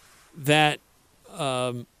that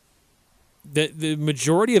the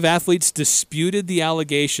majority of athletes disputed the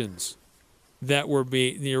allegations that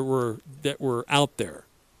were out there.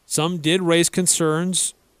 Some did raise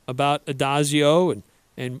concerns about Adazio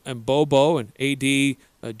and Bobo and AD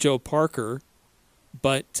Joe Parker,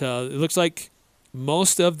 but it looks like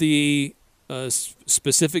most of the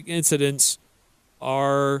specific incidents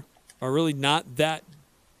are really not that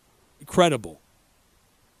credible,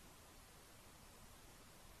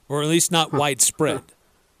 or at least not widespread,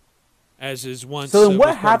 as is once. So then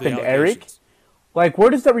what happened, Eric? Like, where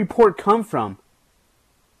does that report come from?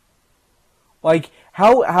 Like,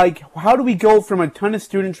 how do we go from a ton of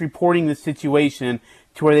students reporting the situation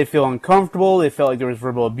to where they feel uncomfortable, they felt like there was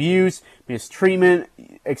verbal abuse, mistreatment,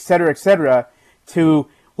 etc., to,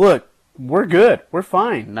 look, we're good, we're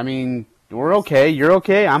fine. I mean, we're okay, you're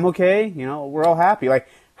okay, I'm okay, you know, we're all happy. Like,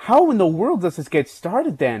 how in the world does this get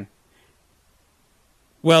started then?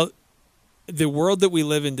 Well, the world that we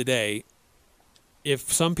live in today,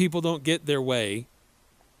 if some people don't get their way,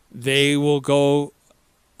 they will go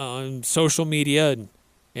on social media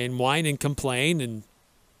and whine and complain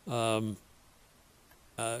and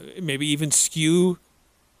maybe even skew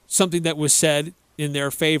something that was said in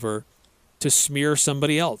their favor to smear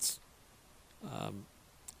somebody else.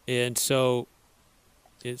 And so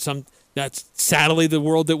that's sadly the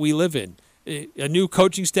world that we live in. A new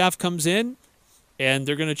coaching staff comes in, and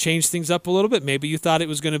they're going to change things up a little bit. Maybe you thought it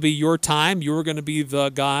was going to be your time, you were going to be the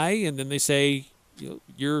guy, and then they say,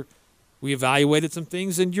 we evaluated some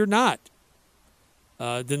things, and you're not.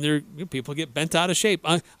 Then people get bent out of shape.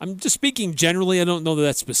 I'm just speaking generally. I don't know that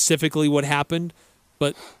that's specifically what happened,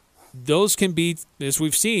 but those can be, as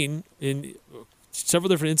we've seen in several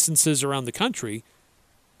different instances around the country,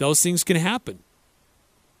 those things can happen.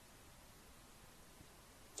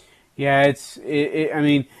 Yeah, I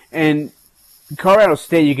mean, and Colorado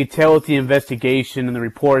State, you could tell with the investigation and the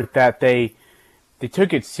report that they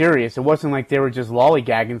took it serious. It wasn't like they were just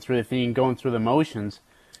lollygagging through the thing and going through the motions.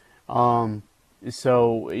 So,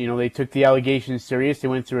 they took the allegations serious. They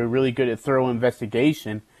went through a really good, thorough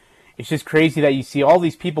investigation. It's just crazy that you see all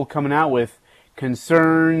these people coming out with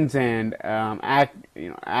concerns and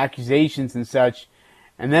accusations and such,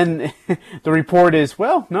 and then the report is,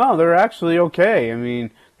 well, no, they're actually okay. I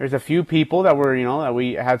mean, there's a few people that were, that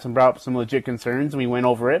we had brought up some legit concerns, and we went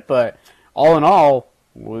over it, but all in all,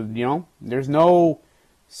 there's no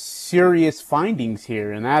serious findings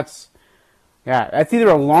here, and that's either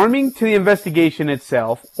alarming to the investigation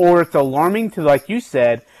itself, or it's alarming to, like you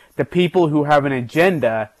said, the people who have an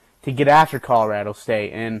agenda to get after Colorado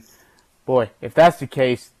State. And boy, if that's the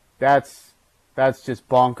case, that's just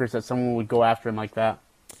bonkers that someone would go after him like that.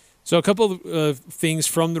 So a couple of things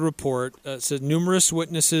from the report. It said numerous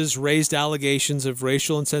witnesses raised allegations of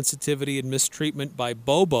racial insensitivity and mistreatment by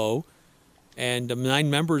Bobo and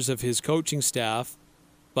 9 members of his coaching staff,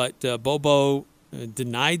 but Bobo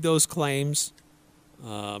denied those claims,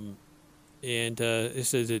 and it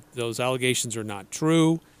says that those allegations are not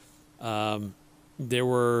true. There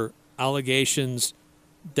were allegations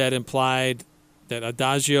that implied that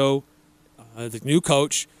Adazio, the new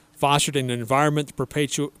coach, fostered an environment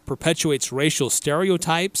that perpetuates racial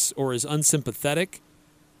stereotypes or is unsympathetic.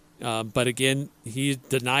 But again, he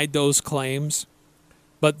denied those claims.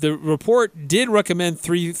 But the report did recommend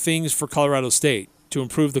 3 things for Colorado State to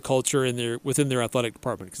improve the culture within their athletic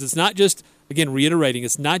department. Because it's not just, again, reiterating,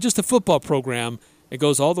 it's not just a football program. It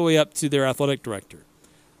goes all the way up to their athletic director.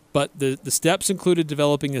 But the steps included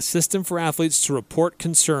developing a system for athletes to report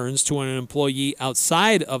concerns to an employee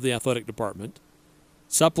outside of the athletic department,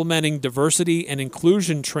 supplementing diversity and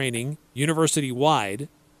inclusion training university-wide,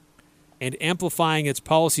 and amplifying its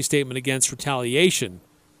policy statement against retaliation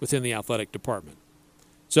within the athletic department.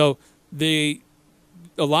 So a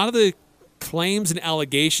lot of the claims and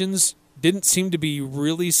allegations didn't seem to be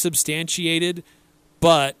really substantiated,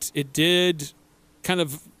 but it did kind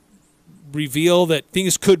of reveal that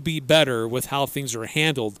things could be better with how things are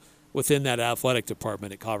handled within that athletic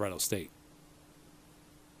department at Colorado State.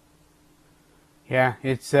 Yeah,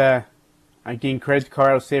 it's again, credit to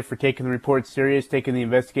Colorado State for taking the report serious, taking the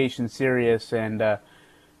investigation serious, and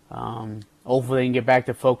hopefully they can get back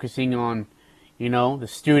to focusing on, the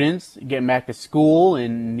students, getting back to school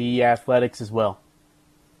and the athletics as well.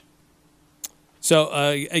 So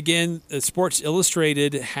again, Sports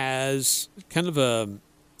Illustrated has kind of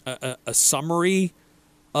a summary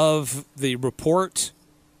of the report.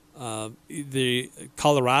 The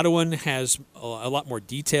Coloradoan has a lot more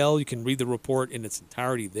detail. You can read the report in its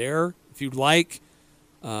entirety there if you'd like.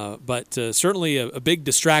 But certainly a big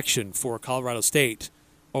distraction for Colorado State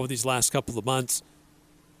over these last couple of months,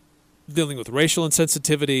 dealing with racial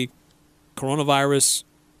insensitivity, coronavirus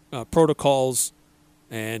protocols,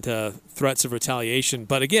 and threats of retaliation.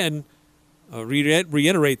 But again,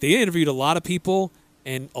 reiterate, they interviewed a lot of people,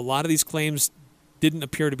 and a lot of these claims didn't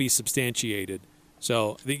appear to be substantiated.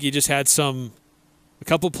 So I think you just had a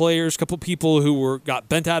couple players, a couple people who got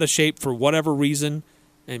bent out of shape for whatever reason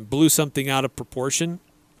and blew something out of proportion.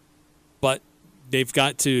 But they've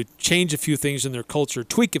got to change a few things in their culture,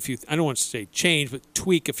 I don't want to say change, but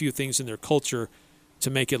tweak a few things in their culture to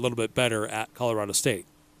make it a little bit better at Colorado State.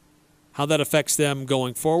 How that affects them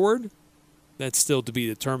going forward, that's still to be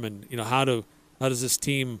determined. How does this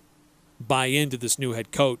team buy into this new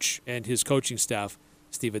head coach and his coaching staff,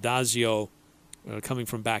 Steve Adazio, coming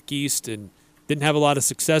from back east and didn't have a lot of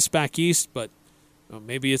success back east, but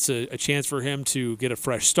maybe it's a chance for him to get a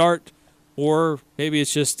fresh start, or maybe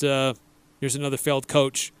it's just here's another failed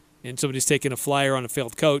coach and somebody's taking a flyer on a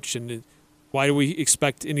failed coach, and why do we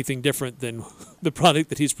expect anything different than the product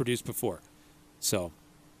that he's produced before? So,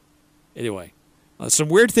 anyway, some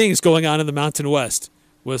weird things going on in the Mountain West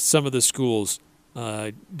with some of the schools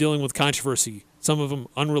dealing with controversy, some of them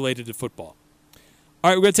unrelated to football. All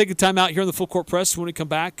right, we're going to take a time out here on the Full Court Press. When we come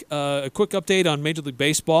back, a quick update on Major League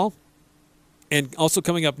Baseball. And also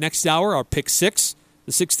coming up next hour, our Pick 6,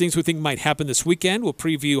 the 6 things we think might happen this weekend. We'll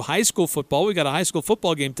preview high school football. We got a high school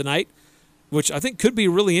football game tonight, which I think could be a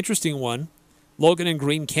really interesting one, Logan and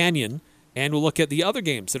Green Canyon. And we'll look at the other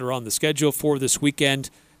games that are on the schedule for this weekend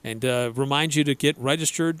and remind you to get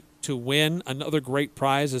registered to win another great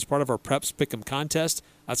prize as part of our Preps Pick'em contest.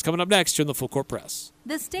 That's coming up next here in the Full Court Press.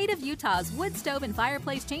 The state of Utah's wood stove and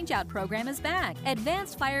fireplace changeout program is back.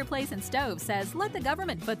 Advanced Fireplace and Stove says let the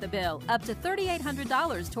government foot the bill. Up to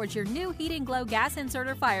 $3,800 towards your new Heat and Glow gas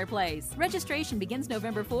inserter fireplace. Registration begins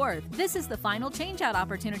November 4th. This is the final changeout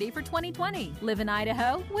opportunity for 2020. Live in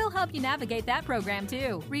Idaho? We'll help you navigate that program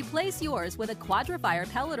too. Replace yours with a Quadra-Fire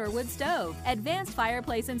pellet or wood stove. Advanced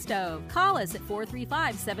Fireplace and Stove. Call us at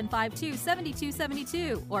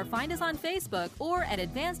 435-752-7272 or find us on Facebook or at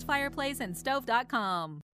advancedfireplaceandstove.com.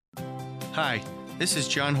 Hi, this is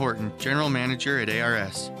John Horton, General Manager at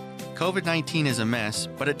ARS. COVID-19 is a mess,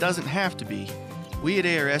 but it doesn't have to be. We at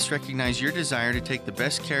ARS recognize your desire to take the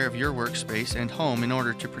best care of your workspace and home in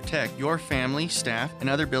order to protect your family, staff, and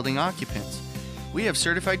other building occupants. We have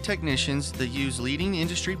certified technicians that use leading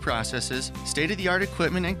industry processes, state-of-the-art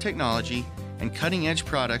equipment and technology, and cutting-edge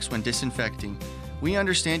products when disinfecting. We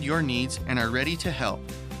understand your needs and are ready to help.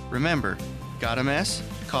 Remember, got a mess?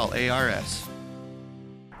 Call ARS.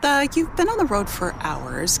 You've been on the road for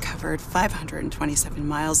hours, covered 527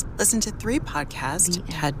 miles, listened to 3 podcasts,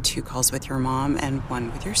 had 2 calls with your mom and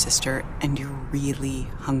 1 with your sister, and you're really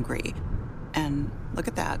hungry. And look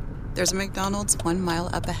at that. There's a McDonald's 1 mile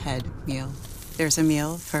up ahead meal. There's a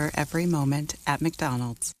meal for every moment at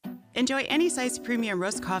McDonald's. Enjoy any size premium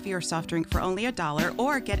roast coffee or soft drink for only $1,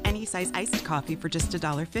 or get any size iced coffee for just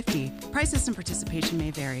 $1.50. Prices and participation may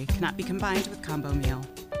vary. Cannot be combined with combo meal.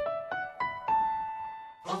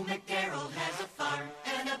 Old McDarrell has a farm,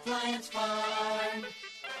 an appliance farm.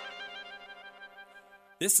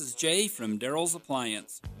 This is Jay from Darrell's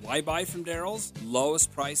Appliance. Why buy from Darrell's?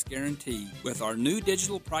 Lowest price guarantee. With our new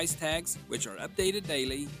digital price tags, which are updated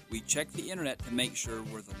daily, we check the internet to make sure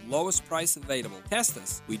we're the lowest price available. Test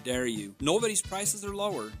us, we dare you. Nobody's prices are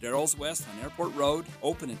lower. Darrell's West on Airport Road,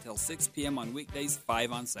 open until 6 p.m. on weekdays,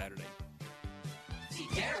 5 on Saturday. See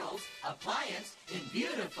Darrell's Appliance in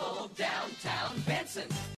beautiful downtown Benson.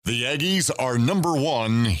 The Aggies are number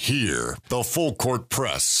 1 here. The Full Court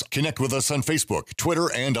Press. Connect with us on Facebook, Twitter,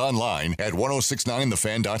 and online at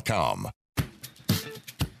 1069thefan.com.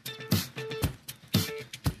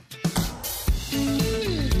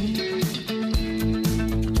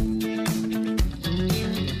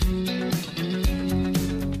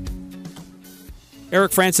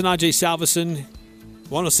 Eric Frandsen Ajay Salvesen,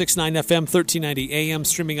 1069 FM, 1390 AM,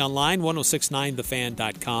 streaming online,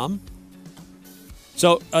 1069thefan.com.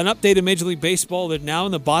 So, an update in Major League Baseball. They're now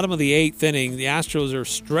in the bottom of the 8th inning. The Astros are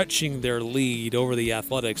stretching their lead over the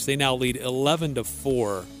Athletics. They now lead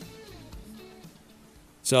 11-4.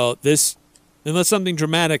 So, unless something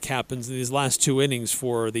dramatic happens in these last 2 innings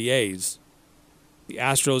for the A's, the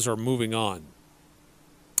Astros are moving on.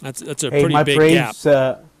 That's a pretty big gap.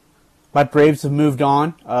 My Braves have moved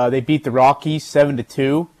on. They beat the Rockies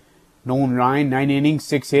 7-2. Nolan Ryan, 9 innings,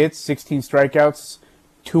 6 hits, 16 strikeouts,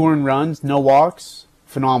 2 earned runs, no walks.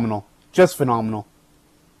 Phenomenal. Just phenomenal.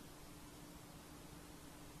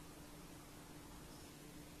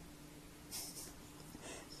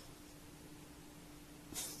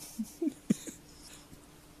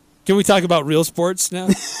 Can we talk about real sports now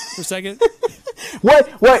for a second? What?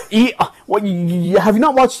 Have you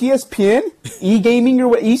not watched ESPN? E-gaming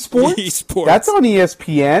or esports? Esports. That's on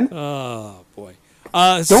ESPN. Oh boy.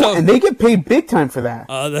 And they get paid big time for that.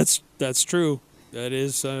 That's true. That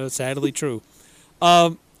is sadly true.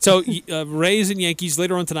 Rays and Yankees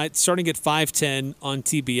later on tonight, starting at 5:10 on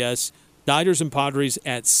TBS. Dodgers and Padres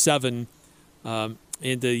at 7. And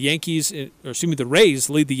the Rays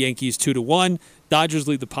lead the Yankees 2-1. Dodgers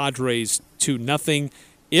lead the Padres 2-0.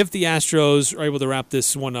 If the Astros are able to wrap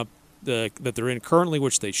this one up that they're in currently,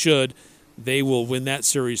 which they should, they will win that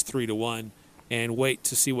series 3-1 and wait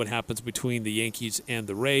to see what happens between the Yankees and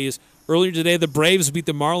the Rays. Earlier today, the Braves beat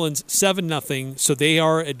the Marlins 7-0, so they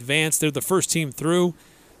are advanced. They're the first team through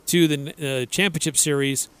to the championship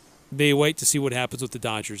series. They wait to see what happens with the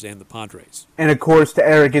Dodgers and the Padres. And, of course, to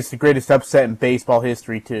Eric, it's the greatest upset in baseball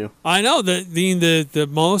history, too. I know, the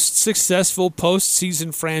most successful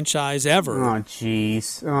postseason franchise ever. Oh,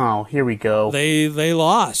 jeez. Oh, here we go. They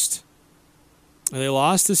lost. They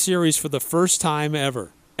lost the series for the first time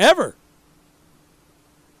ever. Ever!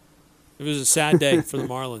 It was a sad day for the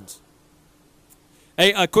Marlins.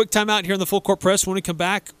 Hey, a quick timeout here in the Full Court Press. When we come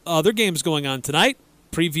back, other games going on tonight.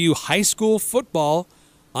 Preview high school football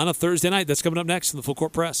on a Thursday night. That's coming up next in the Full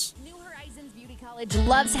Court Press.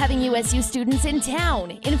 Loves having USU students in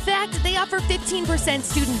town. In fact, they offer 15%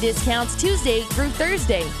 student discounts Tuesday through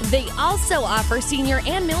Thursday. They also offer senior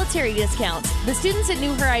and military discounts. The students at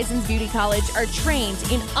New Horizons Beauty College are trained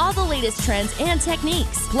in all the latest trends and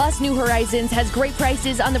techniques. Plus, New Horizons has great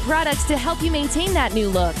prices on the products to help you maintain that new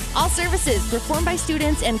look. All services performed by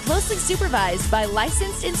students and closely supervised by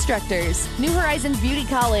licensed instructors. New Horizons Beauty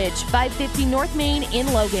College, 550 North Main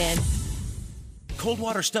in Logan.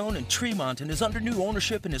 Coldwater Stone in Tremonton is under new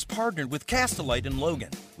ownership and is partnered with Castelite in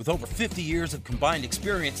Logan. With over 50 years of combined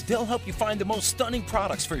experience, they'll help you find the most stunning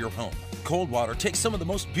products for your home. Coldwater takes some of the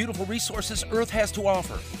most beautiful resources Earth has to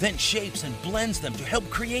offer, then shapes and blends them to help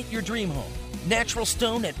create your dream home. Natural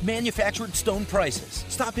stone at manufactured stone prices.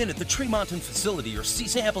 Stop in at the Tremonton facility or see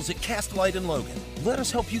samples at Castelite in Logan. Let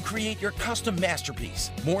us help you create your custom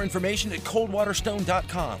masterpiece. More information at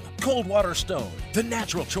coldwaterstone.com. Coldwater Stone, the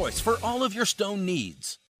natural choice for all of your stone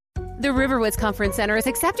needs. The Riverwoods Conference Center is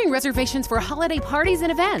accepting reservations for holiday parties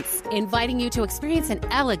and events, inviting you to experience an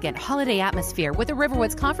elegant holiday atmosphere with the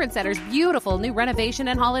Riverwoods Conference Center's beautiful new renovation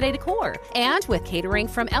and holiday decor. And with catering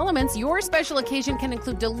from Elements, your special occasion can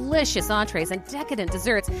include delicious entrees and decadent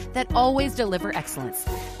desserts that always deliver excellence.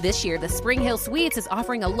 This year, the Spring Hill Suites is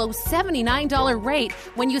offering a low $79 rate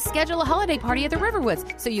when you schedule a holiday party at the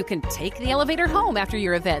Riverwoods, so you can take the elevator home after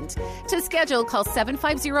your event. To schedule, call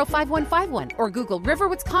 750-5151 or Google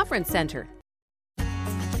Riverwoods Conference Center.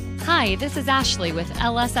 Hi, this is Ashley with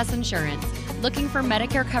LSS Insurance. Looking for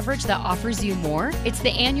Medicare coverage that offers you more? It's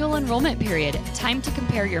the annual enrollment period. Time to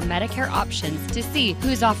compare your Medicare options to see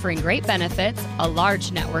who's offering great benefits, a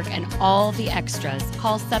large network, and all the extras.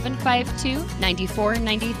 Call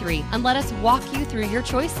 752-9493 and let us walk you through your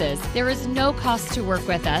choices. There is no cost to work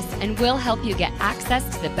with us, and we'll help you get access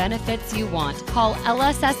to the benefits you want. Call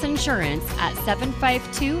LSS Insurance at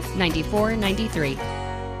 752-9493.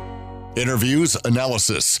 Interviews,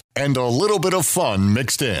 analysis, and a little bit of fun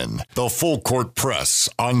mixed in. The Full Court Press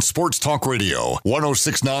on Sports Talk Radio,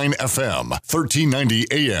 106.9 FM, 1390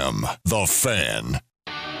 AM. The Fan.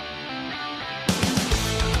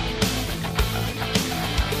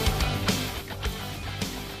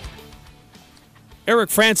 Eric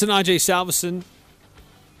Frandsen Ajay Salvesen.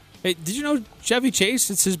 Hey, did you know Chevy Chase,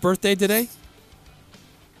 it's his birthday today?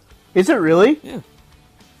 Is it really? Yeah.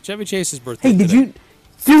 Chevy Chase's birthday Hey, did today. you...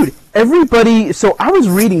 Dude, everybody... So I was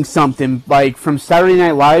reading something, like, from Saturday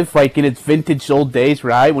Night Live, like, in its vintage old days,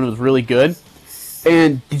 right, when it was really good.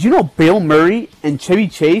 And did you know Bill Murray and Chevy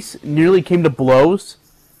Chase nearly came to blows?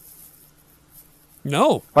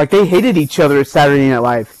 No. Like, they hated each other at Saturday Night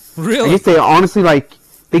Live. Really? I guess they honestly, like,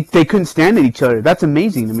 they couldn't stand at each other. That's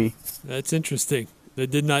amazing to me. That's interesting. I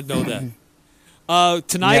did not know that.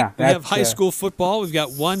 Tonight, we have high school football. We've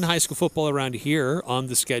got one high school football around here on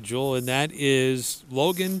the schedule, and that is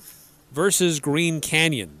Logan versus Green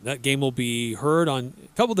Canyon. That game will be heard on a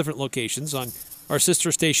couple different locations on our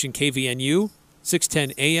sister station, KVNU,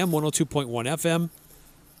 610 AM, 102.1 FM.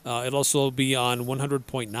 It'll also be on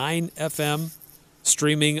 100.9 FM,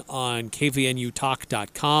 streaming on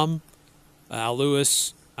kvnutalk.com. Al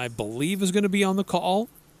Lewis, I believe, is going to be on the call.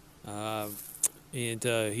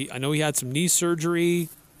 I know he had some knee surgery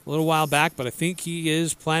a little while back, but I think he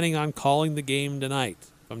is planning on calling the game tonight,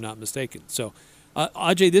 if I'm not mistaken. So,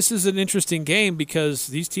 Ajay, this is an interesting game because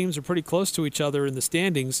these teams are pretty close to each other in the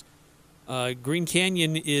standings. Green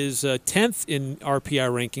Canyon is 10th in RPI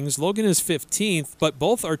rankings. Logan is 15th, but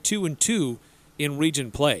both are 2-2 in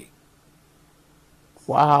region play.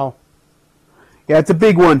 Wow. Yeah, it's a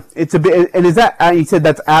big one. It's a big, and is that, you said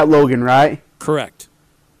that's at Logan, right? Correct.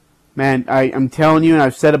 Man, I'm telling you, and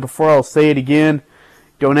I've said it before, I'll say it again,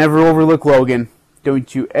 don't ever overlook Logan.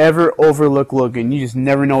 Don't you ever overlook Logan. You just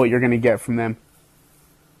never know what you're going to get from them.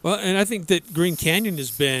 Well, and I think that Green Canyon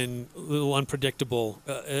has been a little unpredictable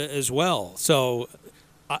as well. So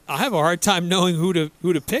I have a hard time knowing who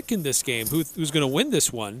to pick in this game, who's going to win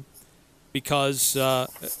this one, because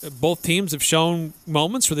both teams have shown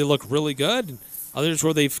moments where they look really good and others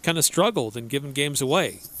where they've kind of struggled and given games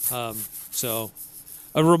away. So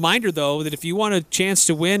a reminder, though, that if you want a chance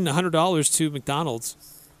to win $100 to McDonald's,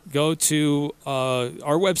 go to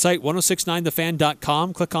our website,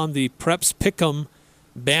 1069thefan.com, click on the Preps Pick'em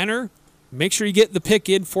banner. Make sure you get the pick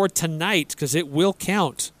in for tonight because it will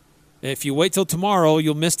count. If you wait till tomorrow,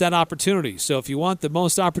 you'll miss that opportunity. So if you want the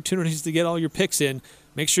most opportunities to get all your picks in,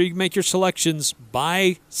 make sure you make your selections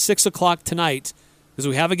by 6 o'clock tonight because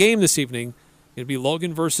we have a game this evening. It'll be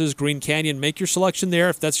Logan versus Green Canyon. Make your selection there.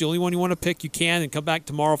 If that's the only one you want to pick, you can, and come back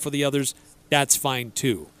tomorrow for the others. That's fine,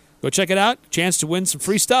 too. Go check it out. Chance to win some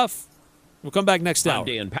free stuff. We'll come back next hour. I'm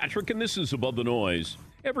Dan Patrick, and this is Above the Noise.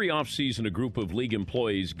 Every offseason, a group of league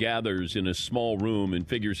employees gathers in a small room and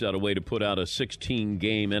figures out a way to put out a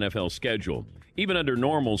 16-game NFL schedule. Even under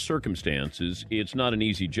normal circumstances, it's not an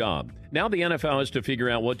easy job. Now the NFL has to figure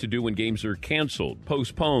out what to do when games are canceled,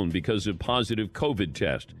 postponed because of positive COVID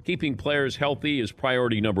test. Keeping players healthy is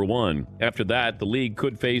priority number one. After that, the league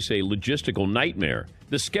could face a logistical nightmare.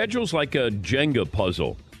 The schedule's like a Jenga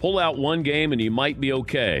puzzle. Pull out one game and you might be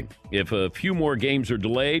okay. If a few more games are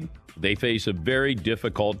delayed, they face a very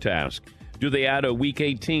difficult task. Do they add a Week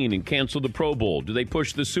 18 and cancel the Pro Bowl? Do they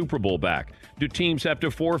push the Super Bowl back? Do teams have to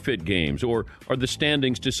forfeit games, or are the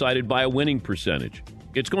standings decided by a winning percentage?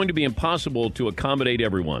 It's going to be impossible to accommodate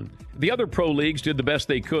everyone. The other pro leagues did the best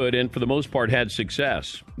they could and for the most part had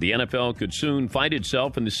success. The NFL could soon find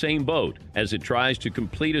itself in the same boat as it tries to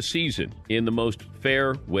complete a season in the most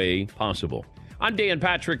fair way possible. I'm Dan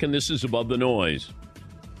Patrick, and this is Above the Noise.